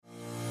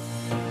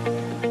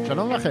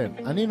שלום לכם,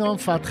 אני נועם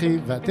פתחי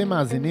ואתם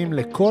מאזינים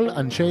לכל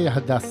אנשי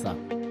הדסה,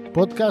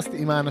 פודקאסט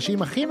עם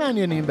האנשים הכי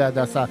מעניינים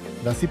בהדסה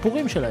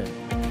והסיפורים שלהם.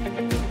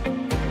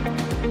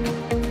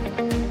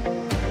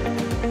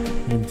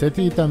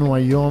 נמצאתי איתנו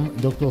היום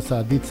דוקטור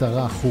סעדית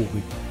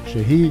חורי,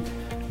 שהיא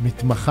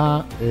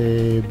מתמחה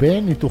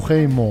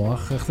בניתוחי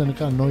מוח, איך זה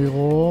נקרא?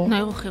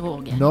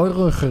 נוירוכירורגיה.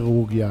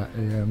 נוירוכירורגיה,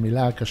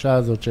 המילה הקשה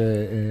הזאת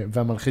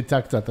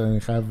והמלחיצה קצת,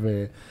 אני חייב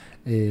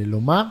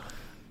לומר.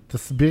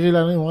 תסבירי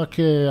לנו רק,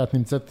 את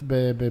נמצאת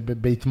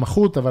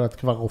בהתמחות, אבל את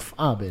כבר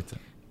רופאה בעצם.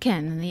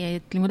 כן,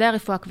 את לימודי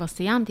הרפואה כבר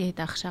סיימתי, את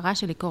ההכשרה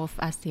שלי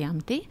כרופאה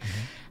סיימתי,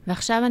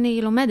 ועכשיו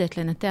אני לומדת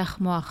לנתח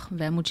מוח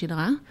ועמוד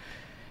שדרה,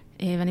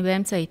 ואני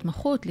באמצע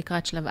ההתמחות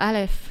לקראת שלב א',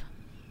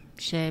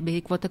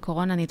 שבעקבות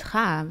הקורונה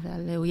נדחה,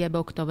 אבל הוא יהיה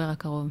באוקטובר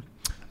הקרוב.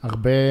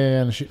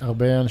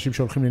 הרבה אנשים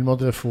שהולכים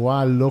ללמוד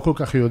רפואה לא כל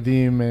כך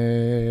יודעים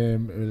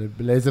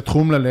לאיזה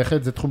תחום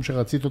ללכת, זה תחום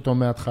שרצית אותו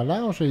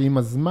מההתחלה, או שעם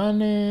הזמן...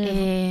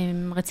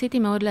 רציתי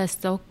מאוד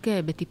לעסוק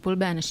בטיפול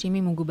באנשים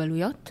עם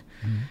מוגבלויות.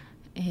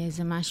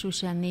 זה משהו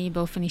שאני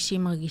באופן אישי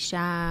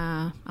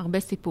מרגישה הרבה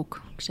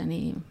סיפוק.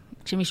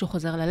 כשמישהו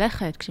חוזר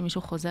ללכת,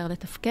 כשמישהו חוזר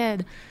לתפקד,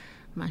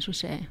 משהו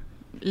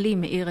לי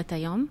מאיר את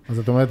היום. אז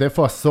את אומרת,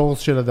 איפה הסורס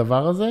של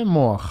הדבר הזה?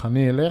 מוח.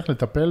 אני אלך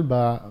לטפל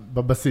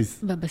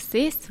בבסיס.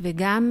 בבסיס,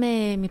 וגם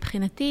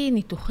מבחינתי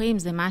ניתוחים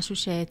זה משהו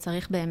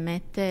שצריך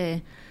באמת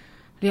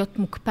להיות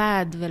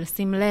מוקפד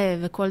ולשים לב,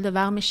 וכל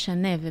דבר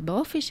משנה,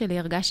 ובאופי שלי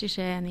הרגשתי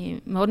שאני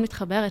מאוד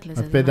מתחברת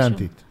לזה. את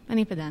פדנטית.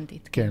 אני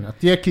פדנטית. כן,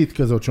 את יקית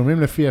כזאת,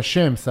 שומעים לפי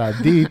השם,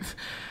 סעדית,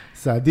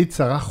 סעדית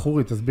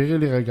חורי, תסבירי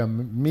לי רגע,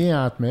 מי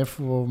את,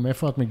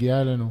 מאיפה את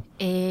מגיעה אלינו?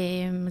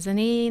 אז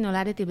אני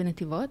נולדתי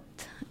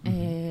בנתיבות,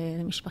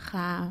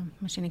 למשפחה,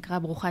 מה שנקרא,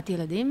 ברוכת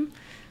ילדים.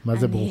 מה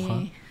זה ברוכה?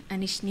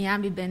 אני שנייה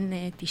מבין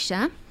 9.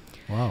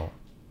 וואו.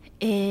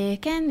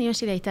 כן, אמא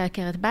שלי הייתה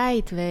עקרת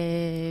בית,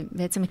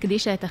 ובעצם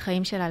הקדישה את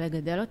החיים שלה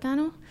לגדל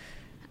אותנו.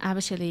 אבא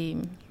שלי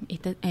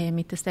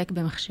מתעסק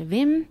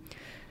במחשבים,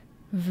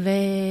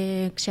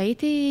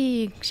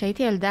 וכשהייתי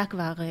ילדה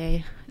כבר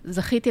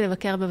זכיתי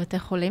לבקר בבתי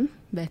חולים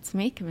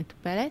בעצמי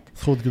כמטופלת.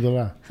 זכות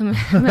גדולה.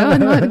 מאוד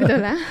מאוד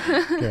גדולה.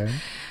 כן.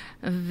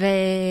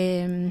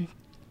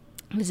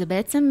 וזה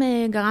בעצם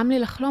גרם לי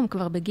לחלום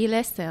כבר בגיל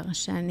 10,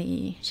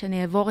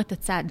 שאני אעבור את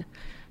הצד,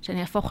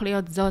 שאני אהפוך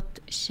להיות זאת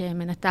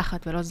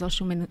שמנתחת ולא זו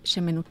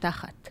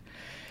שמנותחת.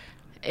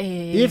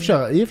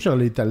 אי אפשר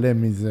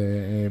להתעלם מזה.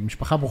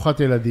 משפחה ברוכת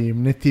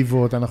ילדים,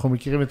 נתיבות, אנחנו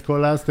מכירים את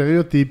כל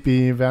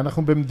הסטריאוטיפים,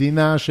 ואנחנו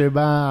במדינה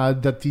שבה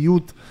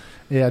הדתיות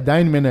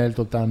עדיין מנהלת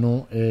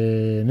אותנו.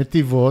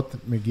 נתיבות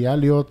מגיעה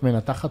להיות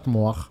מנתחת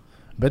מוח,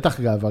 בטח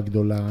גאווה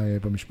גדולה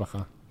במשפחה.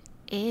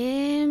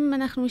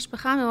 אנחנו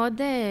משפחה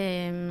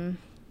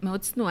מאוד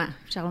צנועה,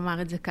 אפשר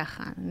לומר את זה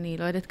ככה. אני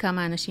לא יודעת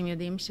כמה אנשים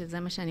יודעים שזה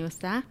מה שאני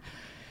עושה.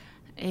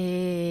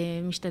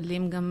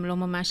 משתדלים גם לא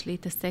ממש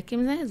להתעסק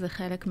עם זה, זה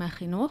חלק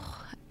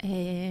מהחינוך.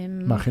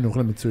 מה, חינוך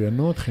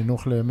למצוינות?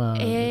 חינוך למה?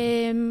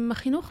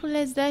 החינוך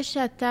לזה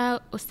שאתה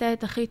עושה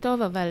את הכי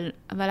טוב,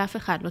 אבל אף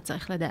אחד לא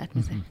צריך לדעת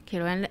מזה.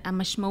 כאילו,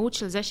 המשמעות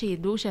של זה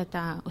שידעו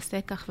שאתה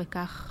עושה כך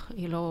וכך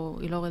היא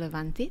לא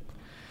רלוונטית.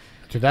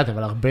 את יודעת,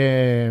 אבל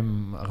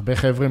הרבה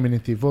חבר'ה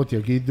מנתיבות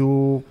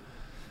יגידו,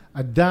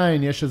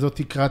 עדיין יש איזו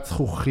תקרת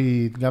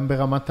זכוכית, גם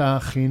ברמת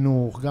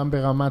החינוך, גם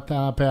ברמת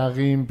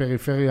הפערים,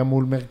 פריפריה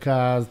מול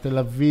מרכז, תל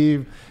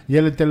אביב,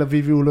 ילד תל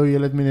אביבי הוא לא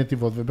ילד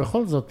מנתיבות,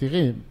 ובכל זאת,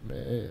 תראי,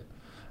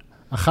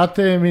 אחת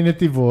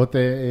מנתיבות,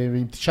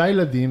 עם 9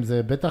 ילדים,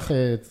 זה בטח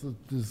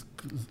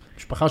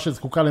משפחה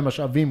שזקוקה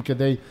למשאבים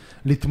כדי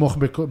לתמוך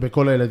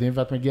בכל הילדים,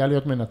 ואת מגיעה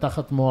להיות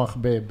מנתחת מוח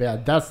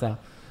בהדסה,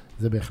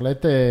 זה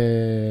בהחלט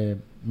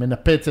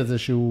מנפץ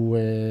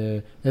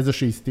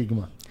איזושהי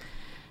סטיגמה.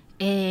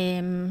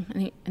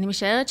 אני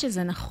משערת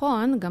שזה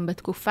נכון, גם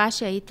בתקופה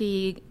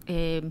שהייתי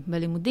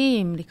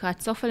בלימודים,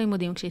 לקראת סוף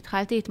הלימודים,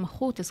 כשהתחלתי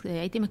התמחות, אז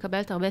הייתי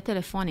מקבלת הרבה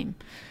טלפונים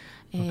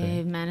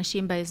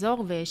מאנשים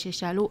באזור,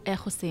 וששאלו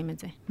איך עושים את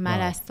זה, מה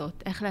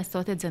לעשות, איך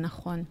לעשות את זה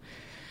נכון.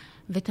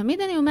 ותמיד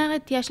אני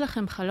אומרת, יש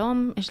לכם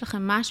חלום, יש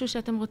לכם משהו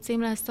שאתם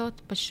רוצים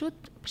לעשות,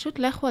 פשוט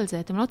לכו על זה,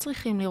 אתם לא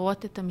צריכים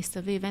לראות את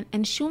המסביב,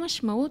 אין שום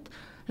משמעות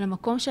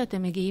למקום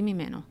שאתם מגיעים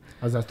ממנו.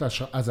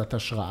 אז את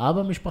השראה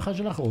במשפחה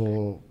שלך,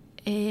 או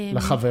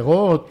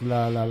לחברות,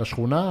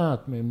 לשכונה,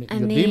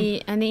 יודעים?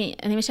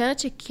 אני משערת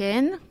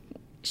שכן,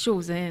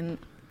 שוב, זה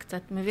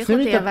קצת מביך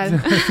אותי, אבל...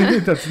 שימי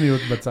את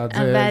הצניעות בצד,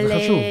 זה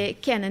חשוב.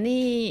 כן,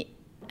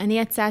 אני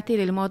יצאתי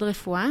ללמוד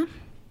רפואה,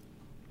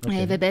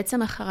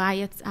 ובעצם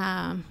אחריי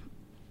יצאה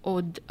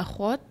עוד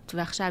אחות,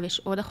 ועכשיו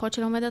יש עוד אחות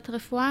שלומדת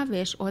רפואה,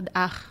 ויש עוד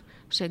אח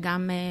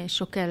שגם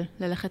שוקל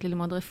ללכת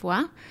ללמוד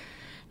רפואה,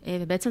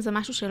 ובעצם זה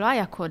משהו שלא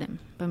היה קודם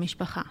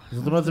במשפחה.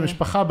 זאת אומרת, זו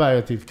משפחה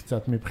בעייתית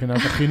קצת מבחינת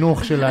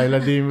החינוך של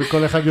הילדים,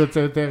 וכל אחד יוצא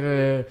יותר,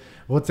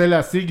 רוצה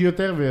להשיג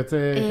יותר ויוצא...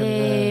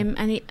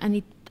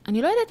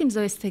 אני לא יודעת אם זו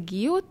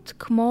הישגיות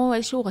כמו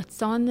איזשהו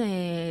רצון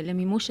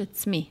למימוש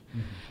עצמי.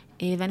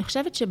 ואני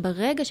חושבת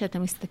שברגע שאתה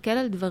מסתכל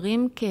על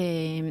דברים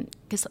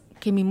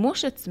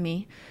כמימוש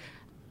עצמי,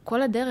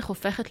 כל הדרך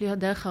הופכת להיות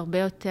דרך הרבה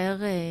יותר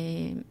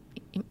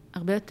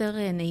הרבה יותר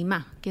נעימה.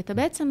 כי אתה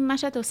בעצם, מה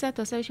שאתה עושה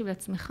בשביל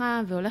עצמך,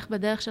 והולך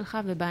בדרך שלך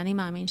ובאני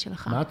מאמין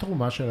שלך. מה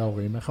התרומה של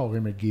ההורים? איך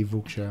ההורים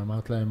הגיבו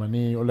כשאמרת להם,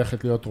 אני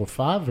הולכת להיות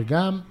רופאה,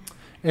 וגם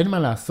אין מה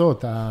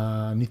לעשות,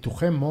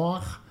 הניתוחי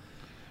מוח,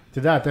 אתה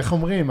יודעת, איך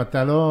אומרים,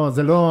 אתה לא,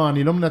 זה לא,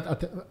 אני לא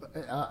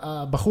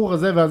הבחור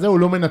הזה והזה הוא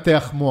לא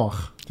מנתח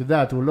מוח. אתה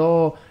יודעת, הוא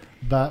לא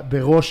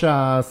בראש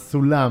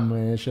הסולם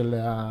של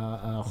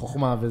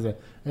החוכמה וזה.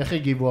 איך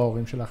הגיבו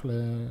ההורים שלך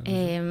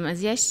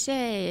אז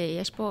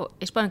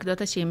יש פה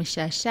אנקדוטה שהיא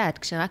משעשעת.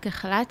 כשרק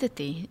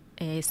החלטתי,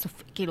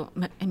 כאילו,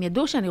 הם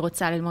ידעו שאני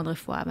רוצה ללמוד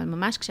רפואה, אבל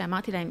ממש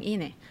כשאמרתי להם,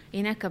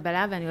 הנה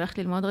הקבלה ואני הולכת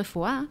ללמוד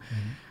רפואה,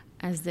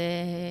 אז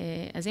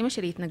אמא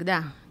שלי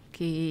התנגדה.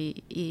 כי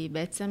היא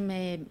בעצם,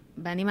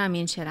 באני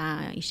מאמין שלה,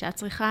 אישה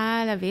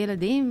צריכה להביא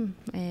ילדים,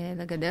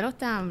 לגדל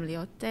אותם,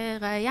 להיות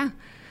ראייה.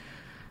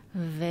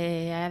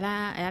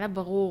 והיה לה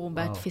ברור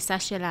בתפיסה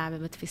שלה,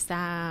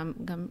 ובתפיסה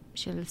גם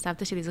של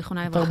סבתא שלי,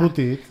 זיכרונה לברכה.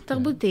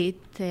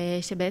 תרבותית,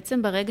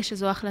 שבעצם ברגע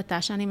שזו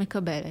החלטה שאני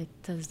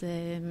מקבלת, אז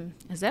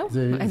זהו,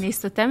 אני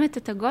סותמת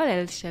את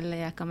הגולל של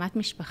הקמת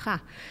משפחה.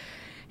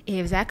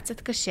 וזה היה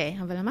קצת קשה,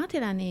 אבל אמרתי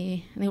לה,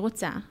 אני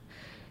רוצה.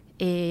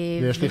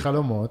 ויש לי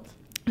חלומות.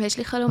 ויש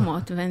לי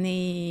חלומות,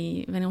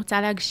 ואני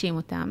רוצה להגשים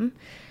אותם.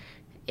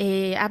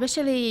 אבא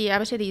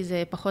שלי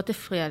זה פחות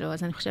הפריע לו,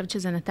 אז אני חושבת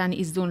שזה נתן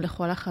איזון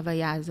לכל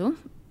החוויה הזו.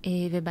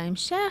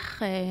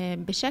 ובהמשך,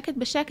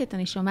 בשקט,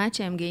 אני שומעת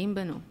שהם גאים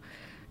בנו.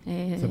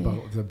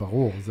 זה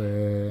ברור, זה...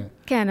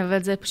 כן,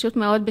 אבל זה פשוט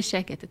מאוד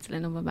בשקט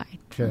אצלנו בבית.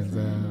 כן,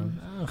 זה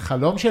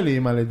חלום שלי,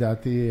 אמא,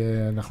 לדעתי,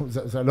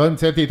 לא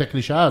המצאתי את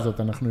הקלישאה הזאת,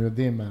 אנחנו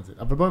יודעים מה זה.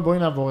 אבל בואי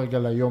נעבור רגע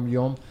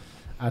ליום-יום.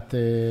 את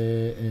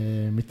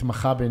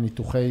מתמחה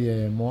בניתוחי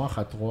מוח,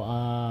 את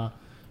רואה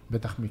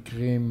בטח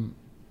מקרים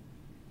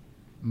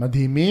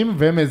מדהימים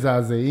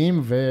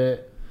ומזעזעים,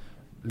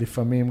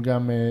 ולפעמים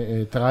גם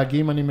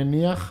טרגיים, אני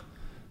מניח.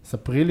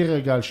 ספרי לי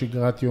רגע על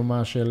שגרת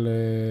יומה של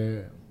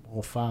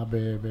רופאה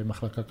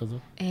במחלקה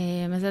כזאת.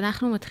 אז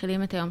אנחנו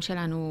מתחילים את היום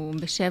שלנו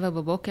ב7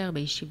 בבוקר,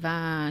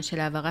 בישיבה של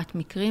העברת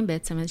מקרים,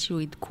 בעצם איזשהו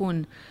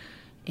עדכון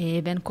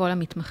בין כל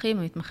המתמחים,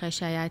 המתמחה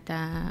שהיה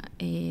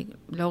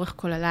לאורך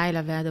כל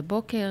הלילה ועד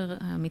הבוקר,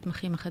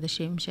 המתמחים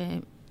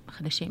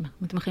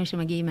המתמחים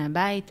שמגיעים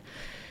מהבית,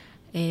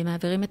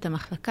 מעבירים את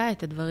המחלקה,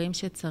 את הדברים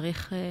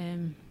שצריך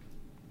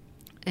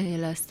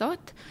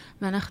לעשות,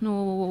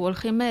 ואנחנו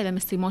הולכים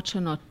למשימות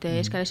שונות.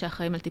 יש כאלה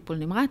שאחראים על טיפול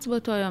נמרץ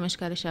באותו יום, יש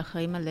כאלה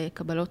שאחראים על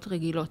קבלות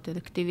רגילות,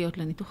 אלקטיביות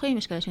לניתוחים,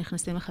 יש כאלה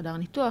שנכנסים לחדר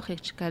ניתוח,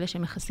 יש כאלה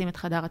שמכסים את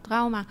חדר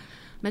הטראומה.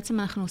 בעצם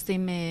אנחנו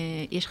עושים,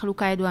 יש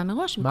חלוקה ידועה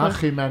מראש. מה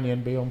הכי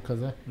מעניין ביום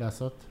כזה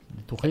לעשות?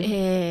 ניתוחים?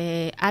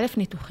 א',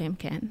 ניתוחים,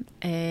 כן.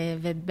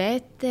 וב',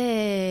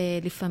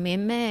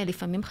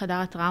 לפעמים חדר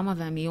הטראומה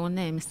והמיון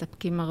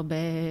מספקים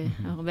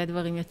הרבה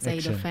דברים יוצאי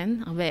דופן,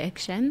 הרבה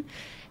אקשן.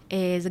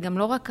 זה גם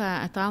לא רק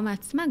הטראומה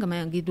עצמה, גם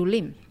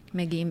הגידולים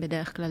מגיעים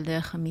בדרך כלל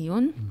דרך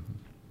המיון.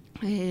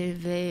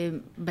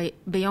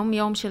 וביום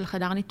יום של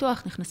חדר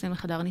ניתוח, נכנסים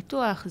לחדר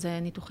ניתוח, זה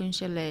ניתוחים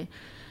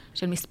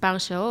של מספר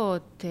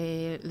שעות,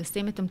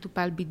 לשים את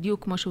המטופל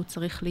בדיוק כמו שהוא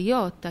צריך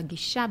להיות,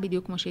 הגישה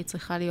בדיוק כמו שהיא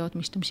צריכה להיות,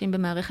 משתמשים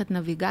במערכת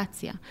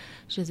נביגציה,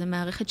 שזה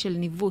מערכת של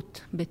ניווט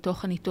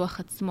בתוך הניתוח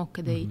עצמו,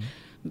 כדי,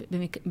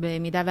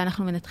 במידה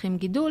ואנחנו מנתחים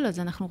גידול, אז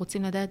אנחנו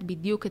רוצים לדעת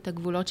בדיוק את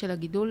הגבולות של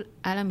הגידול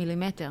על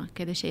המילימטר,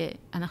 כדי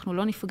שאנחנו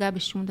לא נפגע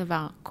בשום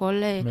דבר.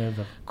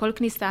 כל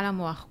כניסה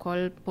למוח, כל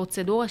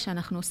פרוצדורה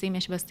שאנחנו עושים,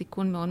 יש בה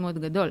סיכון מאוד מאוד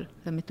גדול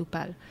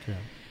למטופל. כן.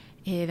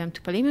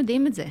 והמטופלים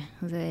יודעים את זה.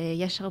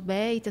 יש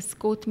הרבה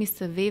התעסקות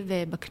מסביב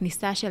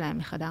בכניסה שלהם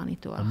לחדר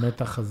ניתוח.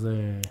 המתח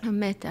הזה...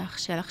 המתח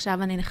של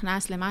עכשיו אני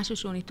נכנס למשהו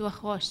שהוא ניתוח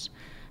ראש.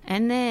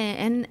 אין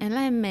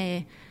להם...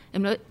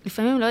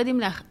 לפעמים לא יודעים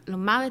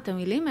לומר את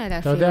המילים האלה.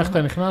 אתה יודע איך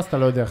אתה נכנס, אתה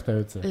לא יודע איך אתה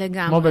יוצא.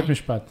 לגמרי. כמו בית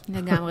משפט.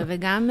 לגמרי.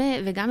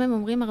 וגם הם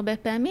אומרים הרבה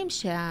פעמים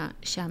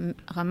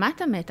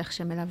שהרמת המתח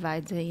שמלווה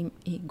את זה,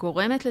 היא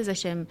גורמת לזה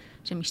שהם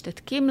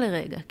משתתקים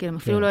לרגע, כי הם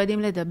אפילו לא יודעים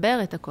לדבר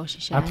את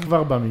הקושי שלהם. את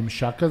כבר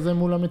בממשק הזה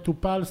מול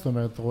המטופל? זאת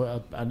אומרת,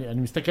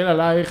 אני מסתכל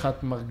עלייך,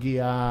 את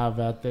מרגיעה,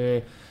 ואת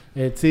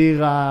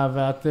צעירה,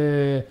 ואת...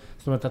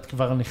 זאת אומרת, את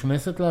כבר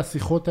נכנסת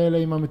לשיחות האלה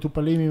עם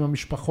המטופלים, עם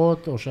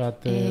המשפחות, או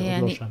שאת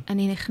עוד לא שם?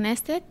 אני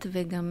נכנסת,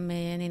 וגם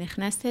אני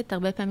נכנסת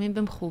הרבה פעמים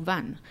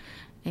במכוון.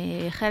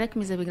 חלק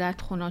מזה בגלל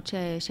התכונות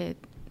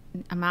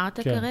שאמרת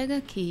כרגע,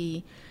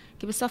 כי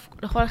בסוף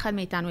לכל אחד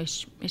מאיתנו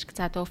יש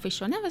קצת אופי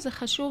שונה, וזה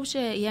חשוב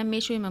שיהיה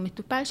מישהו עם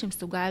המטופל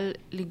שמסוגל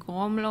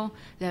לגרום לו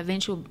להבין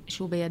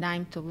שהוא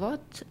בידיים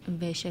טובות,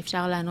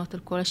 ושאפשר לענות על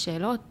כל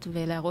השאלות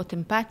ולהראות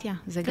אמפתיה.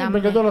 כן,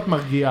 בגדול את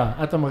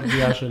מרגיעה, את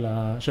המרגיעה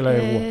של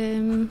האירוע.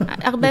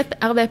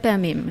 הרבה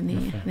פעמים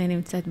אני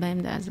נמצאת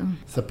בעמדה הזו.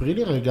 ספרי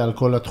לי רגע על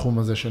כל התחום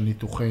הזה של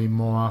ניתוחי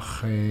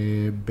מוח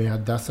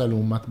בהדסה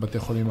לעומת בתי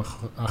חולים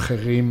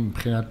אחרים,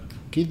 מבחינת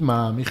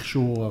קדמה,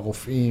 מכשור,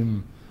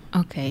 הרופאים.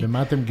 אוקיי.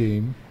 במה אתם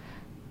גאים?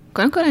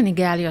 קודם כל אני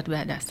גאה להיות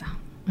בהדסה.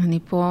 אני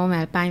פה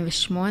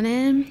מ-2008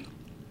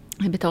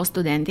 בתור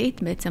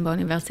סטודנטית, בעצם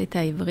באוניברסיטה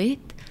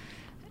העברית.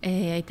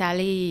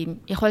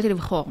 יכולתי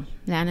לבחור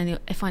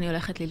איפה אני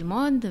הולכת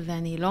ללמוד,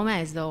 ואני לא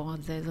מהאזור.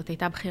 זאת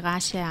הייתה בחירה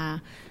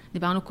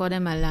דיברנו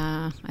קודם על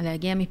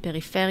להגיע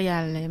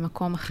מפריפריה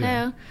למקום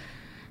אחר,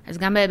 אז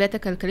גם בהיבט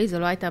הכלכלי זו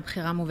לא הייתה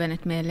בחירה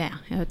מובנת מאליה,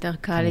 היה יותר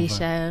קל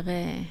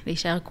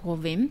להישאר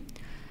קרובים.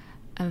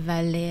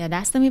 אבל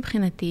הדסה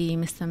מבחינתי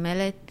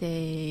מסמלת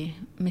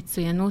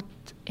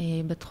מצוינות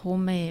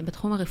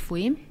בתחום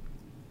הרפואי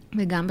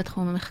וגם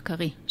בתחום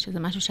המחקרי, שזה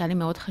משהו שהיה לי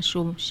מאוד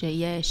חשוב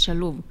שיהיה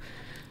שלוב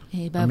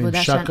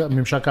בעבודה שלנו.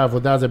 ממשק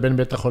העבודה זה בין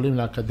בית החולים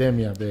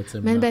לאקדמיה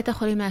בעצם. בין בית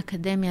החולים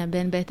לאקדמיה,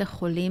 בין בית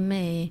החולים,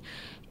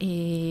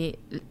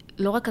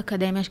 לא רק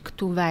אקדמיה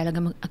כתובה, אלא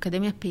גם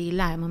אקדמיה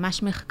פעילה,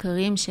 ממש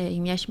מחקרים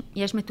שאם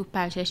יש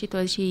מטופל, שיש איתו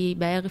איזושהי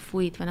בעיה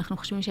רפואית, ואנחנו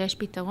חושבים שיש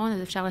פתרון,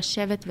 אז אפשר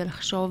לשבת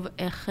ולחשוב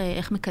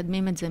איך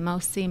מקדמים את זה, מה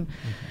עושים.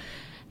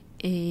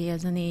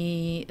 אז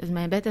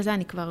מההיבט הזה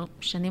אני כבר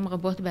שנים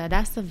רבות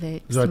בהדסה, ושמחה על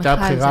זה. זו הייתה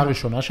הבחירה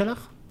הראשונה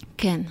שלך?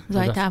 כן, זו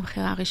הייתה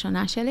הבחירה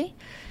הראשונה שלי.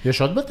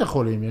 יש עוד בתי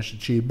חולים, יש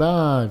את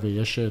שיבא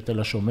ויש תל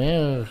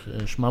השומר,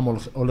 שמם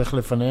הולך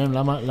לפניהם,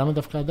 למה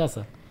דווקא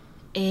הדסה?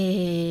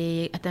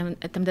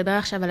 אתה מדבר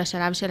עכשיו על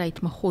השלב של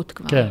ההתמחות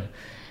כבר. כן.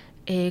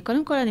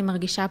 קודם כל אני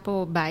מרגישה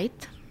פה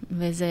בית,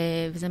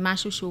 וזה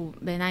משהו שהוא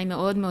בעיניי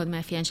מאוד מאוד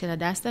מאפיין של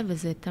הדסה,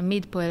 וזה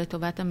תמיד פועל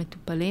לטובת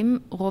המטופלים.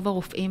 רוב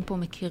הרופאים פה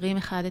מכירים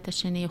אחד את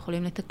השני,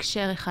 יכולים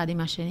לתקשר אחד עם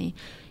השני.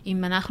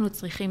 אם אנחנו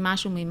צריכים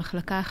משהו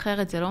ממחלקה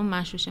אחרת, זה לא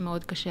משהו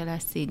שמאוד קשה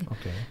להשיג.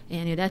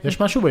 אני יודעת...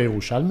 יש משהו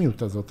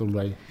בירושלמיות הזאת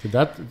אולי. את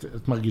יודעת,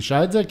 את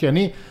מרגישה את זה? כי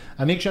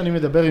אני כשאני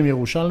מדבר עם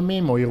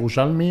ירושלמים או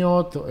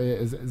ירושלמיות,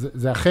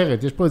 זה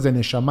אחרת. יש פה איזו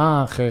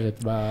נשמה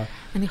אחרת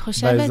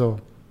באזור.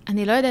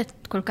 אני לא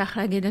יודעת כל כך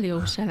להגיד על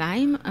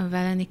ירושלים, אבל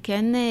אני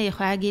כן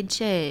יכולה להגיד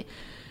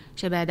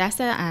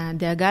שבהדסה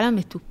הדאגה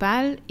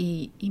למטופל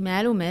היא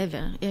מעל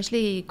ומעבר. יש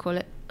לי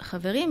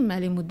חברים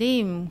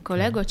מהלימודים,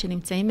 קולגות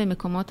שנמצאים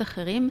במקומות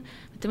אחרים,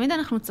 ותמיד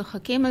אנחנו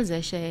צוחקים על זה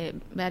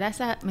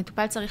שבהדסה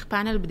מטופל צריך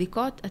פאנל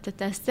בדיקות, אתה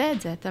תעשה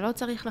את זה, אתה לא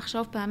צריך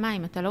לחשוב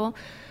פעמיים, אתה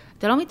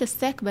לא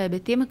מתעסק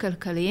בהיבטים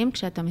הכלכליים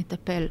כשאתה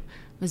מטפל,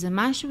 וזה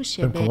משהו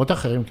במקומות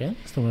אחרים, כן?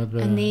 זאת אומרת...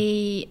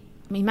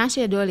 ממה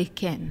שידוע לי,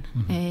 כן.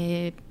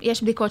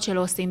 יש בדיקות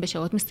שלא עושים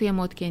בשעות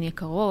מסוימות כי הן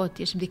יקרות,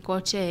 יש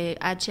בדיקות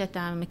שעד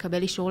שאתה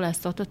מקבל אישור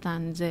לעשות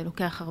אותן, זה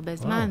לוקח הרבה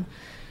זמן,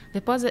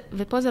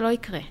 ופה זה לא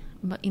יקרה.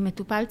 אם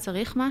מטופל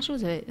צריך משהו,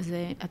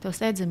 אתה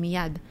עושה את זה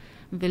מיד.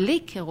 ולי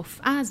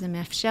כרופאה זה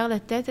מאפשר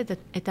לתת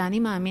את האני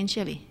מאמין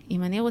שלי.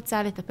 אם אני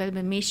רוצה לטפל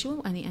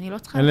במישהו, אני לא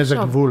צריכה לחשוב. אין לזה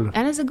גבול.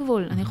 אין לזה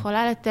גבול. אני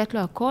יכולה לתת לו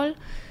הכל,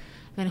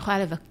 ואני יכולה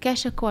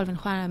לבקש הכל, ואני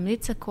יכולה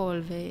להמליץ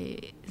הכל,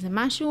 וזה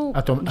משהו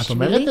בשבילי. את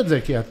אומרת את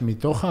זה כי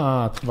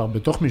את כבר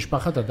בתוך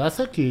משפחת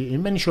הדסה, כי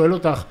אם אני שואל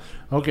אותך,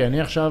 אוקיי,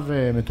 אני עכשיו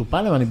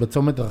מטופל, אבל אני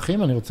בצומת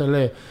דרכים,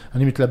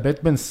 אני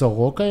מתלבט בין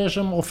סורוקה, יש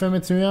שם רופא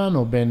מצוין,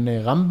 או בין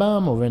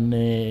רמב"ם, או בין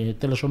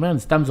תל השומר, אני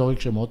סתם זורק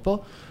שמות פה.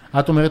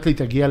 את אומרת לי,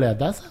 תגיע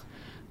להדסה?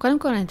 קודם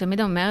כל, אני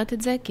תמיד אומרת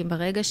את זה, כי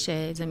ברגע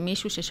שזה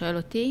מישהו ששואל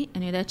אותי,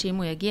 אני יודעת שאם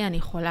הוא יגיע, אני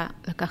יכולה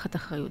לקחת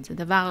אחריות. זה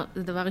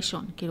דבר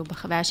ראשון, כאילו,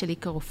 בחוויה שלי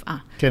כרופאה.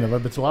 כן, אבל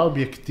בצורה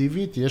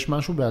אובייקטיבית, יש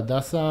משהו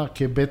בהדסה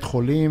כבית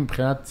חולים,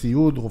 מבחינת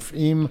ציוד,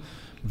 רופאים,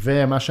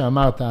 ומה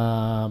שאמרת,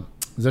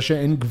 זה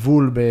שאין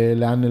גבול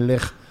לאן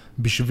נלך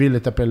בשביל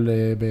לטפל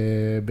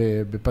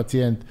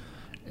בפציינט.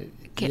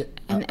 כן,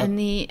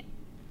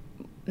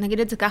 נגיד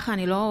את זה ככה,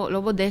 אני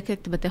לא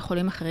בודקת בתי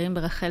חולים אחרים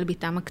ברחל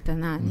ביתם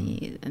הקטנה,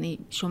 אני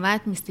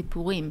שומעת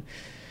מסיפורים.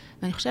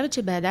 ואני חושבת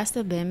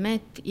שבהדסה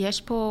באמת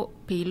יש פה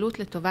פעילות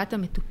לטובת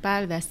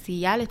המטופל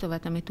ועשייה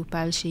לטובת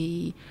המטופל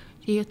שהיא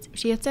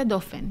יוצאת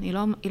דופן,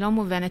 היא לא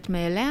מובנת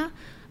מאליה,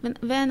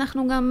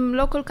 ואנחנו גם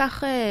לא כל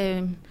כך,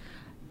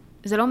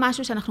 זה לא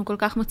משהו שאנחנו כל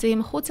כך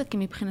מוציאים החוצה, כי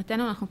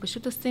מבחינתנו אנחנו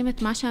פשוט עושים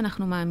את מה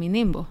שאנחנו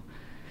מאמינים בו.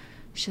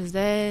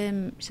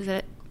 שזה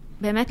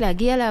באמת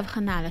להגיע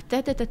להבחנה,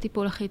 לתת את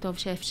הטיפול הכי טוב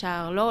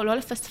שאפשר, לא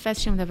לפספס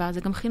שום דבר,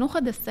 זה גם חינוך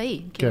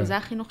הדסאי, כאילו זה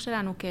החינוך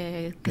שלנו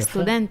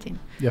כסטודנטים.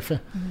 יפה.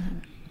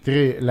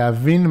 תראי,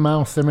 להבין מה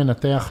עושה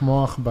מנתח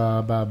מוח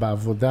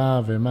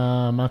בעבודה,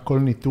 ומה כל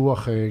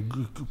ניתוח,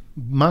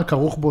 מה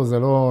כרוך בו, זה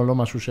לא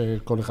משהו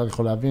שכל אחד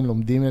יכול להבין,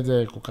 לומדים את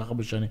זה כל כך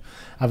הרבה שנים.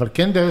 אבל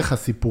כן דרך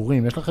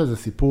הסיפורים, יש לך איזה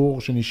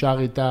סיפור שנשאר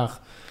איתך,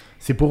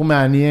 סיפור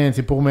מעניין,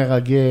 סיפור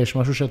מרגש,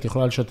 משהו שאת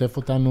יכולה לשתף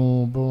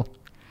אותנו בו?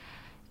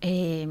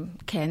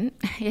 כן,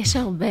 יש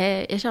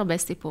הרבה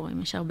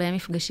סיפורים, יש הרבה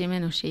מפגשים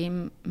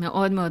אנושיים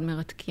מאוד מאוד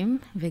מרתקים,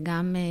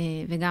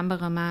 וגם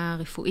ברמה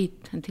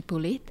הרפואית,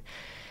 הטיפולית.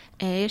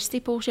 יש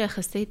סיפור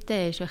שיחסית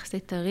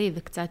טרי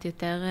וקצת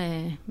יותר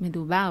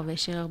מדובר,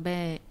 וישאיר הרבה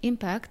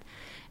אימפקט,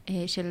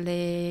 של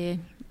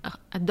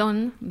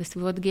אדון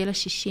בסביבות גיל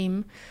ה-60,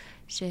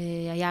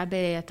 שהיה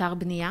באתר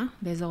בנייה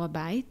באזור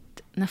הבית,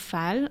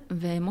 נפל,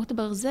 ומוט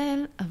ברזל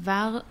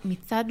עבר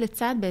מצד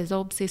לצד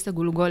באזור בסיס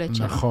הגולגולת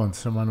שלו. נכון,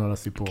 שמענו על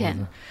הסיפור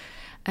הזה.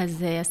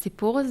 אז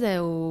הסיפור הזה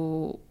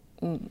הוא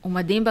הוא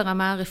מדהים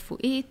ברמה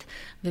הרפואית,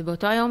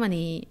 ובאותו היום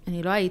אני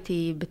לא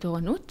הייתי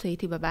בתורנות,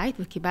 הייתי בבית,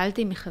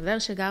 וקיבלתי מחבר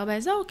שגר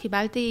באזור,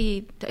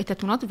 קיבלתי את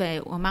התמונות,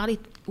 והוא אמר לי,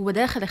 הוא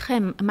בדרך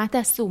אליכם, מה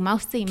תעשו, מה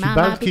עושים, מה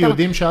קיבלת כי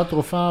יודעים שאת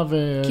רופאה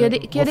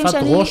ורופאת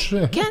ראש?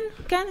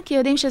 כן, כי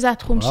יודעים שזה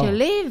התחום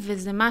שלי,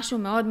 וזה משהו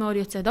מאוד מאוד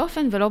יוצא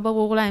דופן, ולא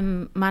ברור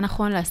להם מה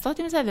נכון לעשות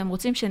עם זה, והם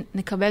רוצים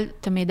שנקבל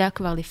את המידע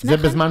כבר לפני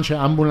כן. זה בזמן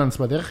שאמבולנס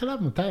בדרך אליו?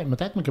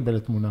 מתי את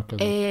מקבלת תמונה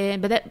כזאת?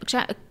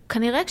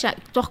 כנראה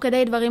תוך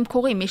כדי דברים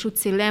קורים, מישהו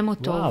צילם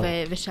אותו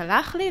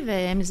ושלח לי,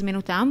 והם הזמינו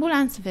את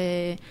האמבולנס,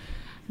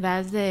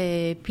 ואז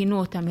פינו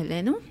אותם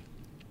אלינו.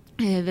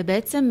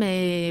 ובעצם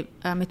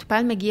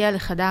המטופל מגיע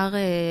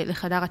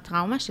לחדר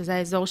הטראומה, שזה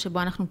האזור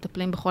שבו אנחנו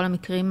מטפלים בכל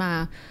המקרים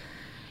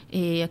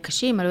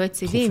הקשים, הלא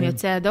יציבים,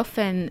 יוצאי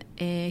הדופן,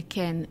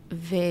 כן.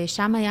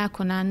 ושם היה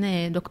הכונן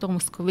דוקטור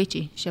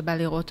מוסקוביצ'י, שבא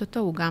לראות אותו,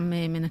 הוא גם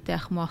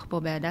מנתח מוח פה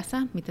בהדסה,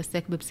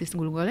 מתעסק בבסיס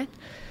גולגולת.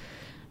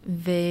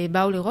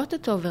 ובאו לראות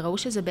אותו וראו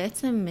שזה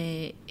בעצם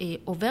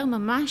עובר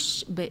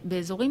ממש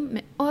באזורים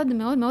מאוד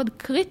מאוד מאוד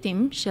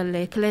קריטיים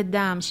של כלי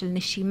דם, של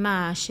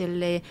נשימה,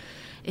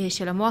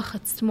 של המוח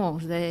עצמו.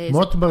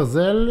 מוט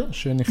ברזל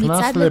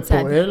שנכנס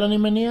לפועל, אני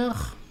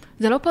מניח?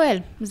 זה לא פועל,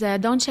 זה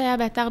אדון שהיה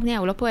באתר בנייה,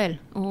 הוא לא פועל.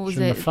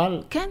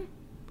 שנפל?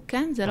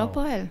 כן, זה לא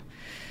פועל.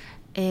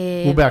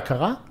 הוא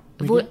בהכרה?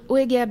 הוא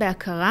הגיע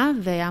בהכרה,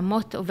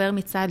 והמוט עובר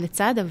מצד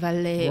לצד, אבל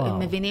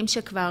מבינים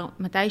שכבר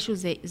מתישהו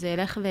זה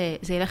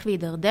ילך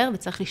וידרדר,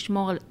 וצריך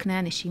לשמור על קנה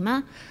הנשימה,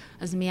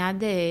 אז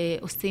מיד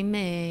עושים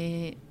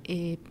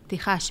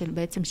פתיחה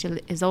בעצם של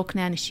אזור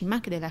קנה הנשימה,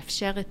 כדי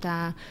לאפשר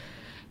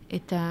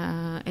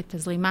את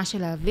הזרימה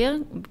של האוויר,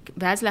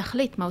 ואז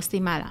להחליט מה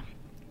עושים הלאה.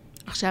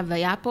 עכשיו,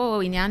 היה פה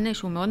עניין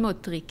שהוא מאוד מאוד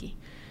טריקי.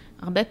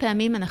 הרבה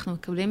פעמים אנחנו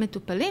מקבלים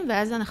מטופלים,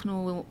 ואז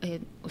אנחנו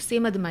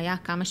עושים הדמיה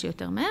כמה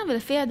שיותר מהר,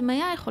 ולפי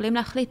ההדמיה יכולים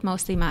להחליט מה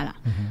עושים הלאה.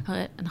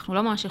 הרי אנחנו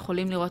לא ממש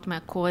יכולים לראות מה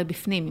קורה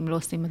בפנים, אם לא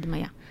עושים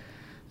הדמיה.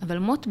 אבל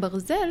מוט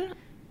ברזל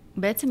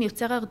בעצם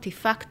יוצר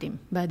ארטיפקטים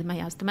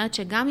בהדמיה. זאת אומרת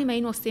שגם אם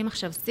היינו עושים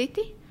עכשיו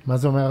סיטי... מה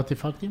זה אומר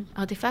ארטיפקטים?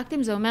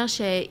 ארטיפקטים זה אומר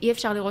שאי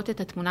אפשר לראות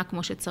את התמונה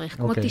כמו שצריך.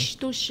 כמו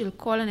טשטוש של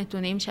כל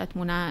הנתונים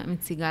שהתמונה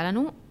מציגה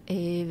לנו,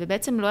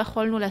 ובעצם לא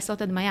יכולנו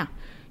לעשות הדמיה.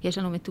 יש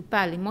לנו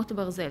מטופל עם מוט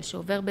ברזל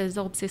שעובר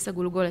באזור בסיס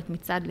הגולגולת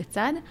מצד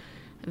לצד,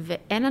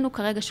 ואין לנו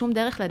כרגע שום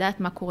דרך לדעת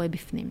מה קורה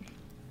בפנים.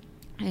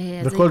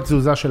 וכל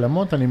תזוזה של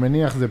המוט, אני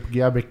מניח, זה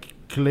פגיעה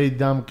בכלי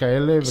דם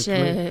כאלה,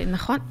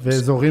 נכון.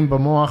 ואזורים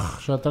במוח,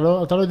 שאתה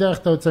לא יודע איך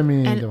אתה יוצא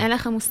אין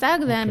לך מושג,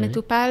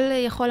 והמטופל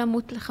יכול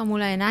למות לך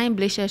מול העיניים,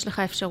 בלי שיש לך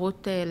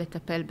אפשרות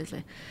לטפל בזה.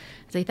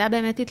 זו הייתה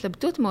באמת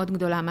התלבטות מאוד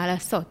גדולה, מה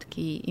לעשות,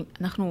 כי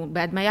אנחנו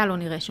בהדמיה לא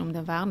נראה שום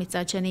דבר,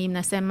 מצד שני, אם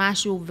נעשה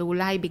משהו,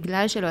 ואולי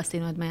בגלל שלא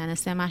עשינו הדמיה,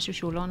 נעשה משהו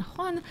שהוא לא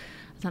נכון,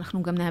 אז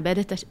אנחנו גם נאבד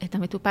את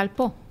המטופל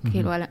פה,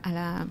 כאילו על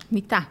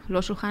המיטה,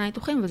 לא שולחן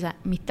הניתוחים, וזה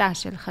מיטה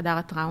של חדר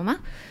הטראומה.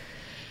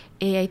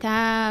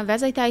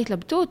 ואז הייתה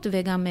התלבטות,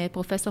 וגם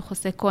פרופסור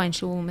חוסה כהן,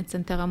 שהוא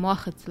מצנתר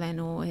המוח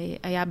אצלנו,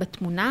 היה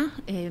בתמונה,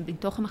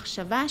 בתוך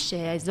המחשבה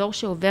שהאזור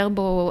שעובר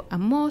בו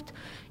המוט,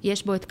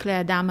 יש בו את כלי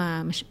הדם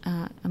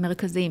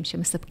המרכזיים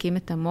שמספקים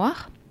את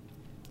המוח,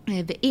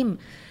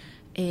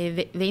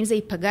 ואם זה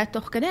ייפגע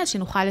תוך כדי, אז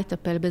שנוכל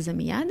לטפל בזה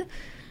מיד.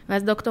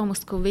 ואז דוקטור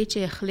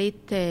מוסקוביצ'י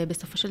החליט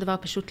בסופו של דבר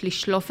פשוט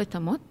לשלוף את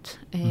המוט,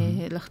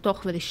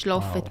 לחתוך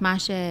ולשלוף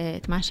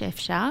את מה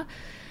שאפשר.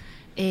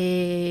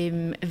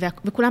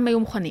 וכולם היו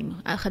מוכנים.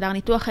 החדר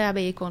ניתוח היה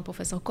באיקון,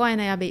 פרופסור כהן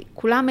היה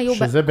כולם היו...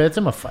 שזה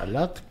בעצם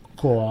הפעלת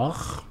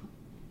כוח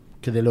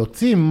כדי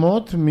להוציא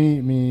מוט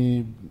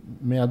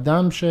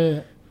מאדם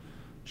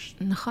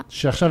נכון.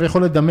 שעכשיו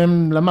יכול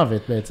לדמם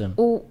למוות בעצם.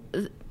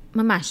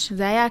 ממש.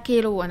 זה היה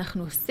כאילו,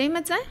 אנחנו עושים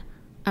את זה,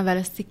 אבל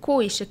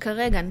הסיכוי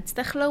שכרגע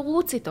נצטרך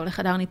לרוץ איתו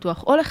לחדר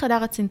ניתוח או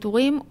לחדר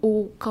הצנתורים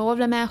הוא קרוב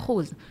ל100%.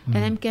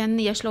 אלא אם כן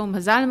יש לו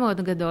מזל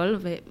מאוד גדול,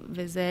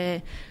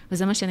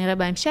 וזה מה שנראה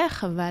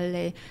בהמשך, אבל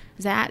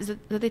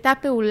זאת הייתה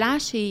פעולה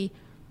שהיא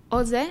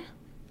או זה,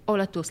 או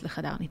לטוס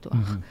לחדר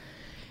ניתוח.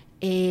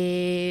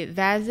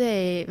 ואז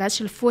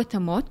שלפו את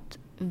המוט,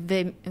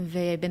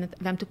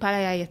 והמטופל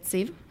היה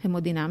יציב,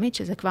 המודינמית,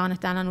 שזה כבר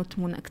נתן לנו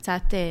תמונה,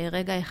 קצת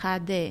רגע אחד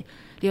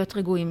להיות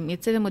רגועים.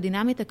 יציב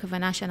המודינמית,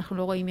 הכוונה שאנחנו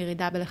לא רואים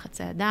ירידה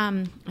בלחצי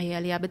הדם,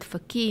 עלייה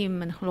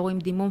בדפקים, אנחנו לא רואים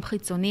דימום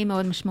חיצוני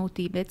מאוד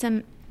משמעותי. בעצם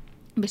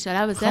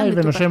בשלב הזה... חי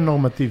ונושם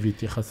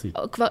נורמטיבית יחסית.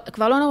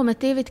 כבר לא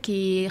נורמטיבית,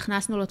 כי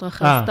הכנסנו לו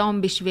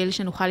טרכוסטום בשביל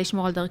שנוכל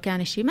לשמור על דרכי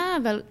הנשימה,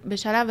 אבל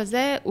בשלב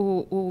הזה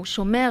הוא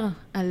שומר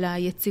על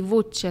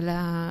היציבות של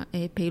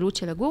הפעילות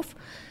של הגוף.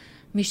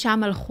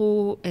 משם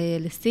הלכו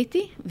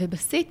לסיטי,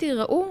 ובסיטי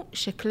ראו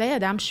שכלי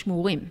הדם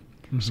שמורים,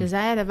 שזה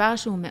היה דבר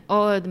שהוא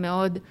מאוד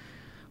מאוד,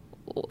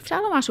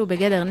 אפשר לומר שהוא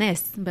בגדר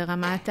נס,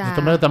 ברמת זאת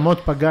אומרת, המוט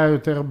פגע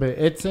יותר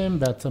בעצם,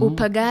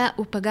 בעצמות?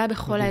 הוא פגע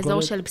בכל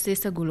האזור של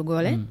בסיס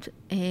הגולגולת,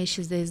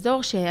 שזה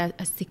אזור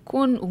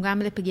שהסיכון הוא גם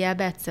לפגיעה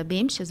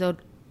בעצבים, שזה עוד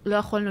לא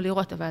יכולנו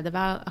לראות, אבל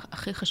הדבר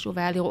הכי חשוב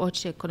היה לראות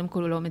שקודם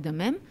כל הוא לא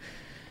מדמם,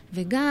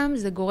 וגם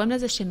זה גורם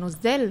לזה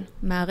שנוזל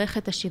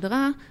מערכת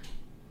השדרה,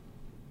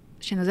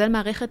 שנוזל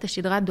מערכת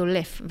השדרה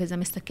דולף, וזה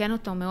מסכן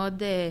אותו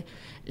מאוד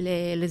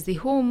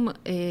לזיהום,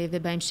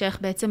 ובהמשך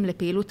בעצם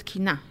לפעילות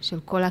תקינה של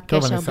כל הקשר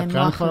בין מוח. טוב, אני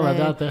סקרן כבר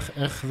לדעת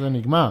איך זה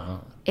נגמר.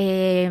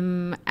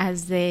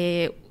 אז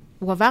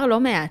הוא עבר לא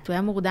מעט, הוא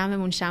היה מורדם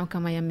ומונשם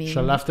כמה ימים.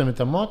 שלפתם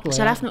את המות?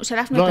 שלפנו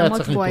את לא המות. היה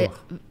צריך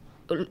ניתוח.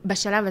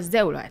 בשלב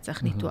הזה הוא לא היה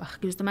צריך ניתוח.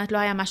 כאילו, זאת אומרת, לא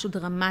היה משהו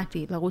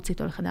דרמטי לרוץ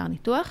איתו לחדר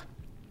ניתוח,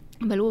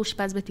 אבל הוא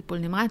אושפז בטיפול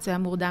נמרץ, הוא היה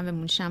מורדם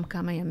ומונשם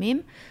כמה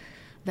ימים,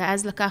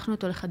 ואז לקחנו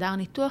אותו לחדר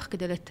ניתוח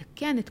כדי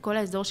לתקן את כל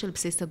האזור של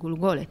בסיס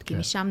הגולגולת, כי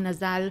משם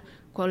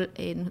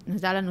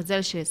נזל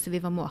הנוזל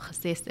שסביב המוח,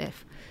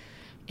 ה-CSF.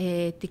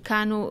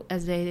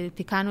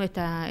 תיקנו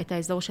את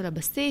האזור של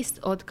הבסיס,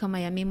 עוד כמה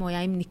ימים הוא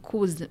היה עם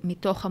ניקוז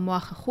מתוך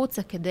המוח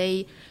החוצה,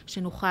 כדי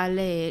שנוכל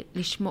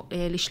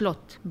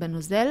לשלוט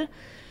בנוזל,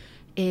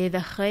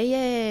 ואחרי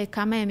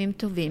כמה ימים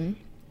טובים,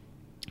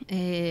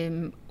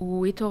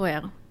 הוא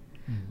התעורר,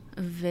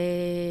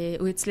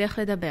 והוא הצליח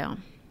לדבר.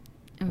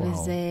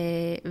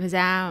 וזה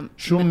היה...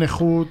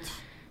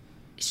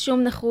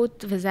 שום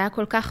נכות, וזה היה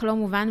כל כך לא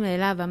מובן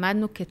מאליו.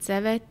 עמדנו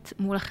כצוות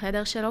מול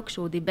החדר שלו,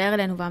 כשהוא דיבר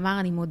אלינו ואמר,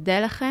 אני מודה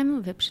לכם,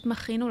 ופשוט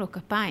מכינו לו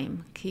כפיים,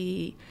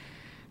 כי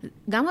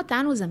גם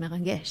אותנו זה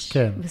מרגש.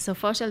 כן.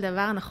 בסופו של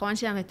דבר, נכון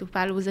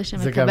שהמטופל הוא זה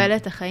שמקבל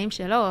את החיים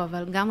שלו,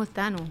 אבל גם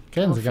אותנו,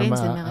 כן, זה גם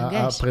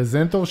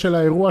הפרזנטור של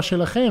האירוע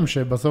שלכם,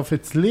 שבסוף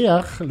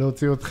הצליח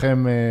להוציא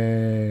אתכם,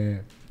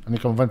 אני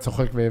כמובן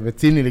צוחק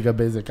וציני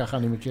לגבי זה, ככה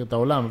אני מכיר את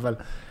העולם, אבל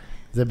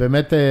זה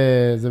באמת,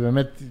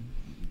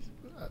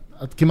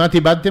 את כמעט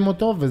איבדתם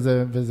אותו,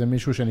 וזה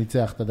מישהו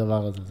שניצח את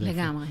הדבר הזה.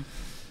 לגמרי.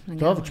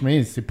 טוב,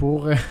 תשמעי,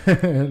 סיפור,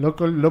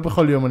 לא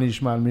בכל יום אני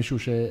אשמע על מישהו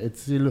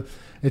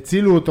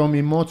שהצילו אותו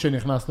ממות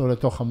שנכנס לו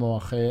לתוך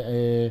המוח.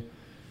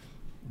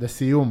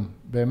 לסיום,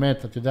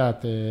 באמת, את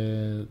יודעת,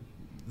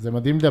 זה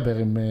מדהים לדבר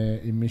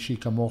עם מישהי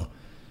כמוך.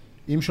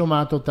 אם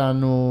שומעת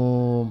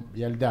אותנו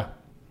ילדה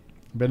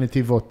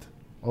בנתיבות,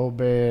 או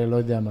לא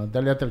יודע מה,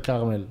 דליית אל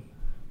כרמל,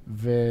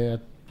 ואת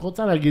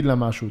רוצה להגיד לה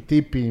משהו,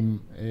 טיפים,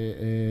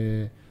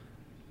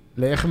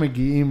 לאיך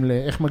מגיעים,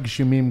 איך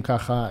מגשימים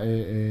ככה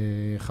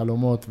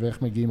חלומות,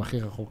 ואיך מגיעים הכי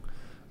רחוק.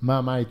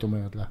 מה היית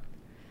אומרת לה?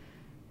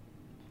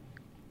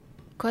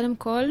 קודם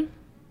כל,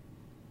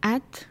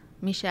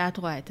 מי שאת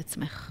רואה את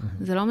עצמך.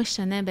 זה לא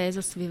משנה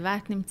באיזו סביבה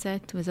את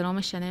נמצאת, וזה לא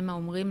משנה מה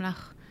אומרים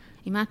לך.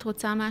 אם את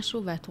רוצה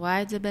משהו ואת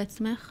רואה את זה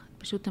בעצמך,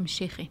 פשוט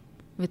תמשיכי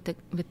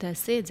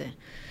ותעשי את זה.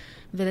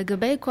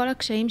 ולגבי כל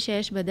הקשיים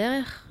שיש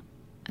בדרך,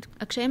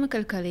 הקשיים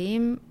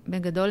הכלכליים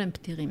בגדול הם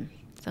פתירים.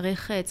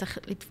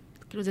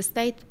 כאילו זה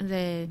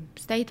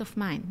state of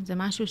mind, זה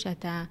משהו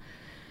שאתה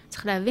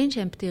צריך להבין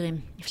שהם פתירים.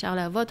 אפשר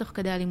לעבוד תוך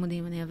כדי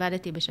הלימודים, אני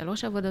עבדתי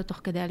ב3 עבודות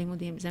תוך כדי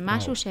הלימודים, זה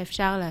משהו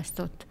שאפשר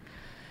לעשות.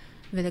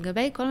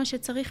 ולגבי כל מה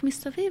שצריך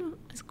מסביב,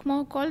 אז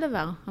כמו כל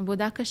דבר,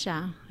 עבודה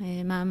קשה,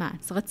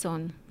 מאמץ,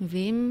 רצון,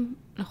 מביאים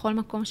לכל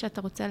מקום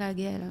שאתה רוצה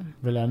להגיע אליו.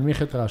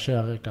 ולהנמיך את רעשי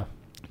הרקע.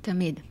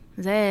 תמיד.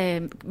 זה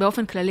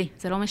באופן כללי,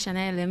 זה לא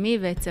משנה למי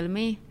ואצל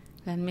מי,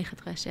 להנמיך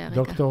את רעשי הרקע.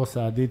 דוקטור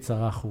סעדית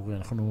חורי,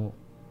 אנחנו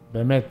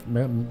באמת,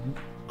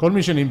 כל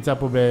מי שנמצא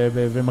פה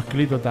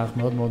ומקליט אותך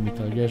מאוד מאוד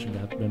מתרגש,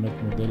 ואת באמת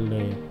מודל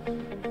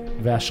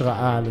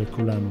והשראה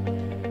לכולנו.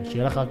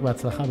 שיהיה לך רק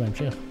בהצלחה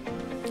בהמשך.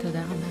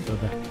 תודה רבה.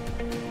 תודה.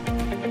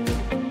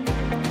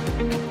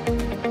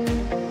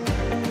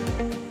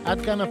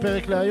 עד כאן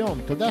הפרק להיום.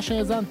 תודה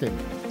שהאזנתם.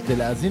 כדי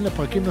להאזין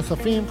לפרקים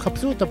נוספים,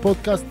 חפשו את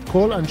הפודקאסט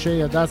כל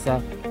אנשי הדסה,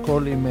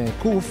 כל עם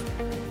קוף,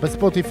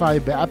 בספוטיפיי,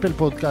 באפל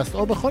פודקאסט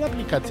או בכל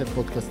אפליקציית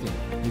פודקאסטים.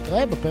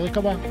 נתראה בפרק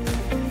הבא.